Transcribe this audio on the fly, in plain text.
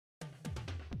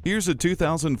Here's a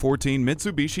 2014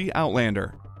 Mitsubishi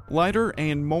Outlander. Lighter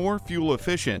and more fuel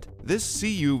efficient, this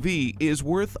CUV is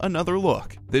worth another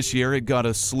look. This year it got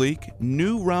a sleek,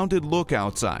 new rounded look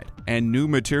outside and new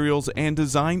materials and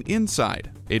design inside.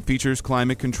 It features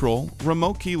climate control,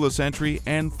 remote keyless entry,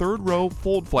 and third-row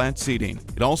fold-flat seating.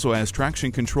 It also has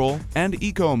traction control and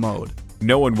eco mode.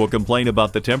 No one will complain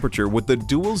about the temperature with the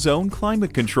dual-zone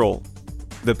climate control.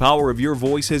 The power of your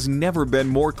voice has never been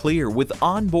more clear with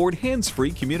onboard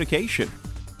hands-free communication.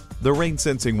 The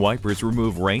rain-sensing wipers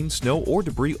remove rain, snow, or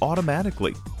debris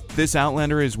automatically. This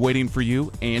Outlander is waiting for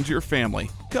you and your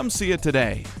family. Come see it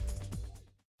today.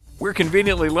 We're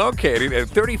conveniently located at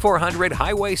 3400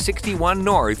 Highway 61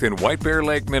 North in White Bear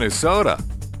Lake, Minnesota.